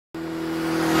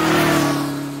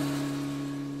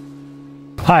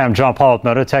Hi, I'm John Paul with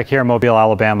MOTO here in Mobile,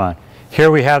 Alabama. Here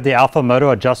we have the Alpha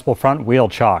MOTO adjustable front wheel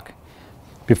chock.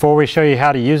 Before we show you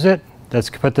how to use it,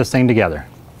 let's put this thing together.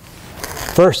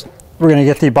 First, we're going to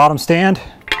get the bottom stand,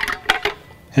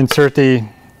 insert the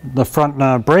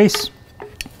front brace.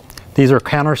 These are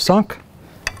countersunk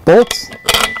bolts.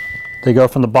 They go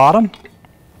from the bottom.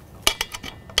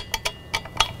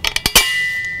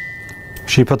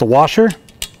 So you put the washer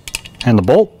and the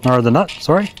bolt, or the nut,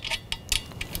 sorry.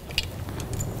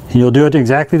 And you'll do it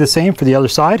exactly the same for the other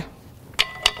side.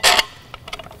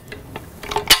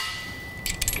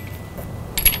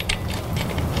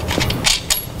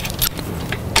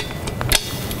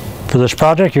 For this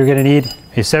project, you're going to need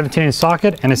a 17-inch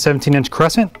socket and a 17-inch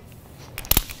crescent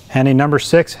and a number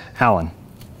 6 Allen.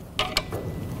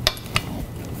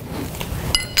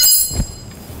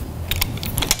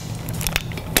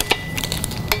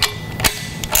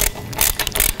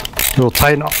 We'll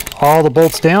tighten all the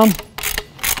bolts down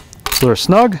so they're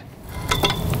snug.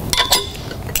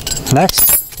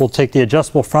 Next, we'll take the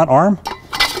adjustable front arm.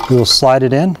 We will slide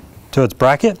it in to its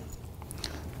bracket.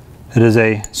 It is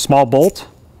a small bolt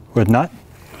with nut.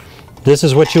 This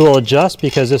is what you will adjust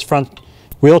because this front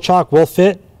wheel chock will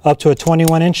fit up to a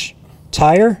 21-inch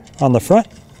tire on the front.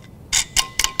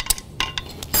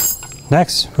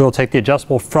 Next, we will take the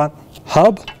adjustable front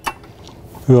hub.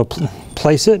 We will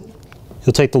place it.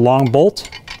 You'll take the long bolt,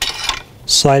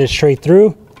 slide it straight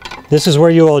through. This is where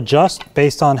you will adjust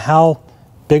based on how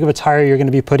big of a tire you're going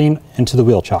to be putting into the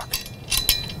wheel chock.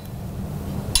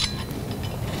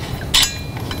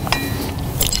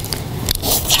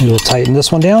 We will tighten this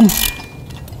one down.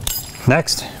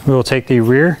 Next, we will take the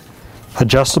rear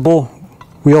adjustable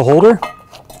wheel holder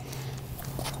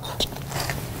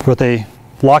with a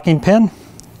locking pin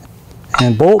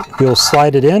and bolt. We'll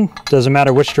slide it in. Doesn't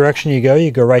matter which direction you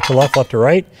go right to left, left to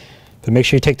right, but make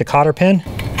sure you take the cotter pin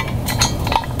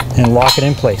and lock it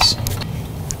in place.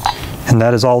 And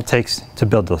that is all it takes to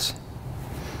build this.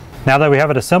 Now that we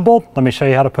have it assembled, let me show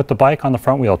you how to put the bike on the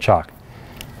front wheel chock.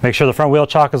 Make sure the front wheel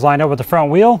chock is lined up with the front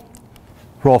wheel.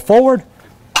 Roll forward,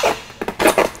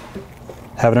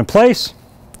 have it in place,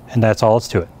 and that's all it's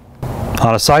to it.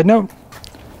 On a side note,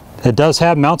 it does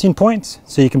have mounting points,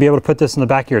 so you can be able to put this in the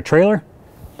back of your trailer.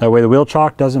 That way the wheel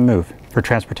chock doesn't move for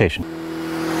transportation.